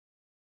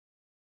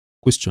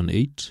Question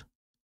 8.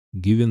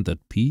 Given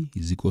that P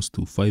is equals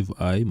to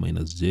 5I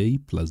minus J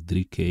plus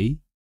 3K,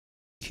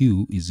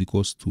 Q is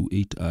equals to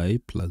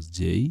 8I plus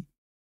J,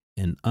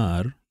 and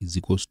R is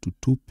equals to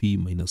 2P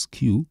minus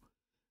Q,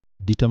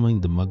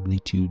 determine the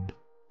magnitude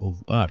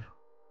of R.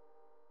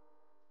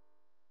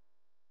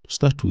 To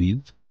start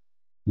with,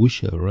 we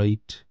shall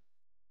write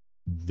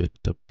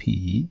vector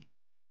P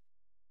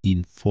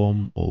in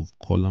form of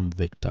column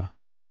vector.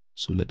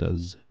 So let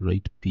us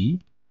write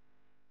P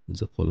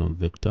as a column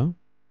vector.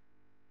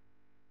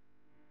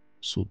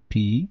 So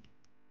P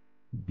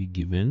be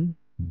given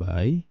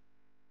by,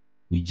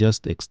 we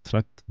just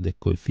extract the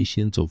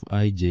coefficients of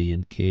I, J,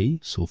 and K.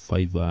 So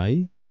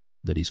 5I,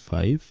 that is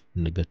 5,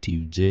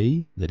 negative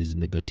J, that is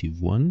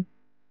negative 1,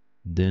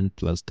 then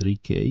plus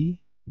 3K,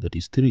 that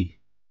is 3.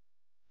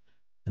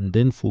 And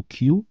then for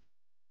Q,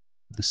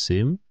 the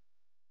same,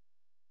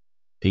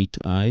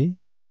 8I,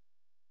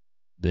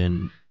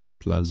 then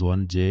plus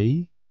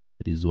 1J,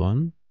 that is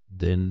 1,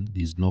 then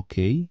there is no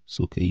K,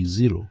 so K is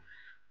 0.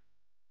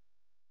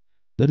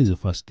 That is the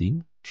first thing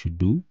we should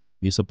do.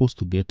 We are supposed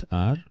to get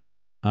R.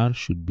 R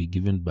should be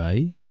given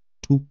by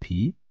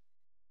 2P.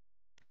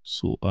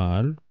 So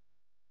R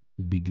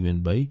will be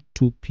given by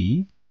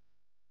 2P.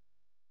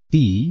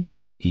 P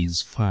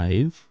is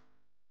 5,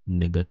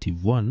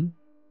 negative 1,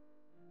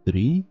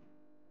 3,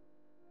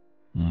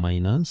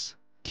 minus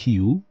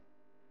Q.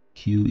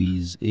 Q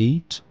is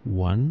 8,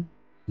 1,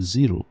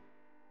 0.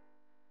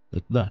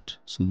 Like that.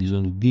 So this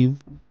one will give,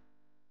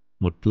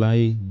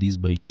 multiply this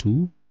by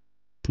 2.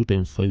 2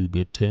 times 5 you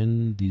get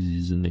 10. This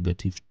is a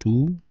negative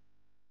 2.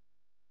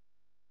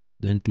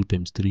 Then 2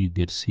 times 3 you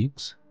get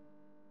 6.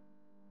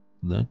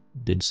 That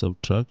then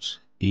subtract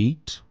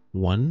 8,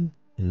 1,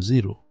 and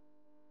 0.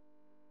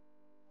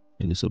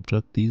 And you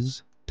subtract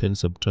these, 10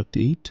 subtract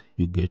 8,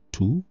 you get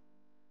 2.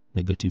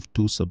 Negative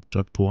 2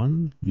 subtract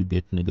 1, you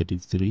get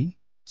negative 3.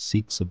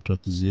 6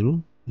 subtract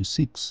 0, is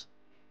 6.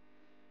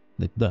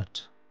 Like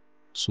that.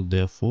 So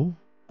therefore,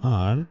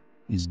 R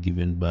is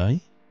given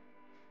by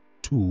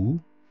 2,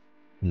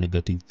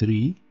 negative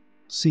 3,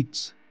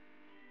 6.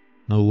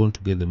 Now we want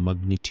to get the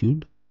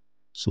magnitude.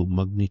 So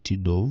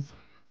magnitude of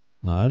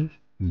R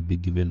will be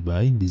given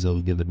by, this is how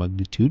we get the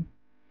magnitude.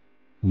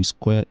 We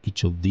square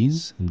each of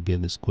these and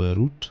get the square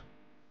root.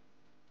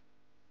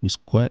 We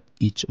square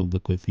each of the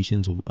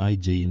coefficients of I,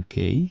 J, and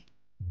K,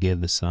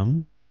 get the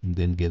sum, and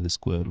then get the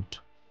square root.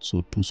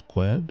 So 2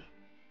 squared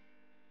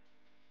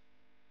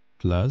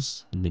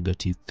plus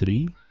negative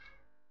 3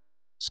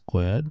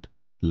 squared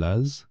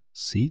plus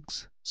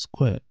 6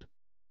 squared.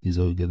 This is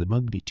how we get the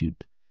magnitude.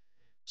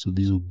 So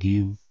this will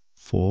give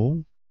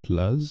 4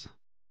 plus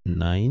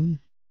 9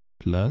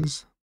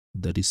 plus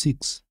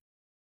 36.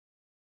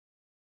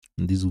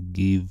 And this will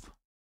give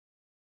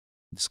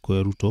the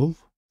square root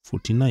of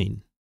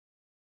 49.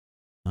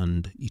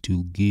 And it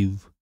will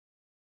give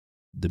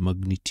the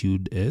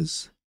magnitude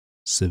as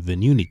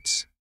 7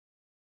 units.